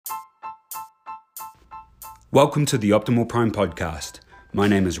Welcome to the Optimal Prime Podcast. My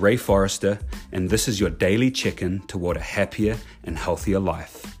name is Ray Forrester, and this is your daily check-in toward a happier and healthier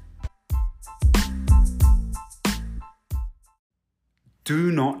life.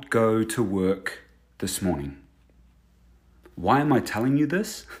 Do not go to work this morning. Why am I telling you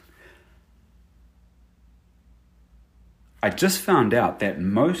this? I just found out that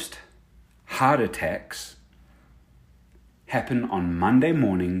most heart attacks happen on Monday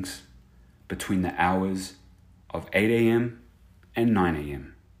mornings between the hours of 8 a.m. and 9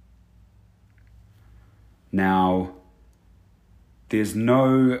 a.m. Now, there's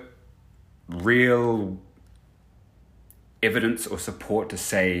no real evidence or support to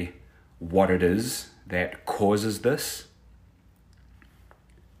say what it is that causes this,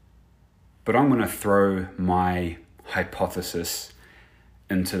 but I'm going to throw my hypothesis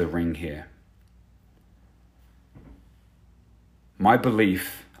into the ring here. My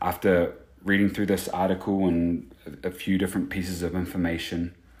belief, after reading through this article and a few different pieces of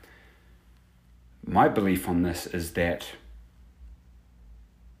information, my belief on this is that,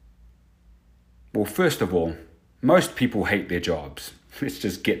 well, first of all, most people hate their jobs. Let's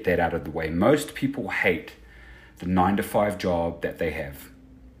just get that out of the way. Most people hate the 9-to-5 job that they have.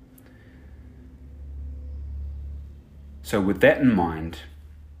 So with that in mind,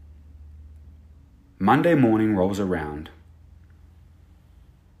 Monday morning rolls around.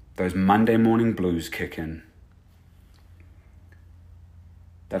 Those Monday morning blues kick in.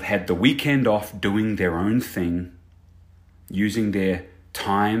 They've had the weekend off doing their own thing, using their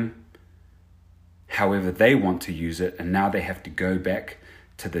time however they want to use it, and now they have to go back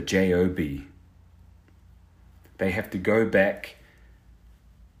to the job. They have to go back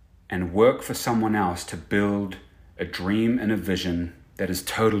and work for someone else to build a dream and a vision that is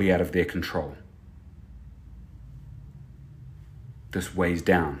totally out of their control. This weighs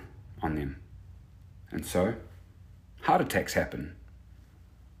down on them. And so, heart attacks happen.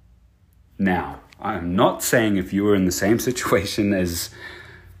 Now, I am not saying if you are in the same situation as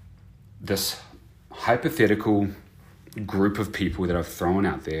this hypothetical group of people that I've thrown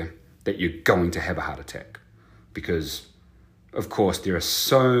out there that you're going to have a heart attack. Because, of course, there are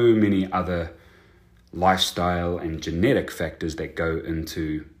so many other lifestyle and genetic factors that go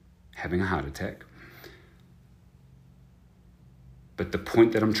into having a heart attack. But the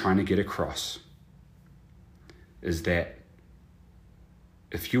point that I'm trying to get across is that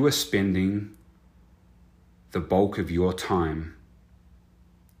if you are spending the bulk of your time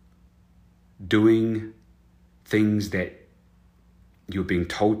doing things that you're being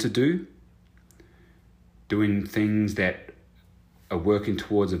told to do, doing things that are working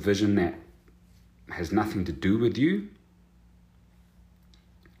towards a vision that has nothing to do with you,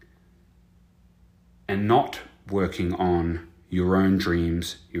 and not working on your own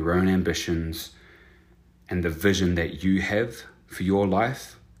dreams, your own ambitions, and the vision that you have for your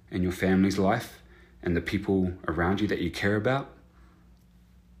life and your family's life and the people around you that you care about,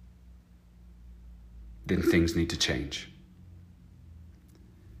 then things need to change.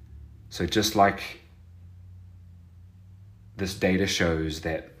 So just like this data shows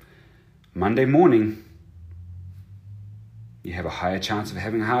that Monday morning, you have a higher chance of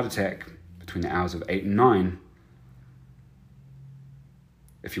having a heart attack between the hours of 8 and 9.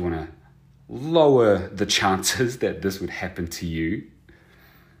 If you want to lower the chances that this would happen to you,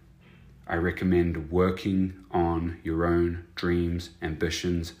 I recommend working on your own dreams,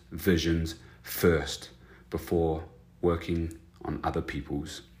 ambitions, visions first before working on other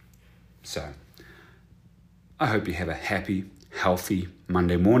people's. So, I hope you have a happy, healthy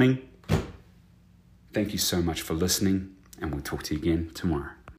Monday morning. Thank you so much for listening, and we'll talk to you again tomorrow.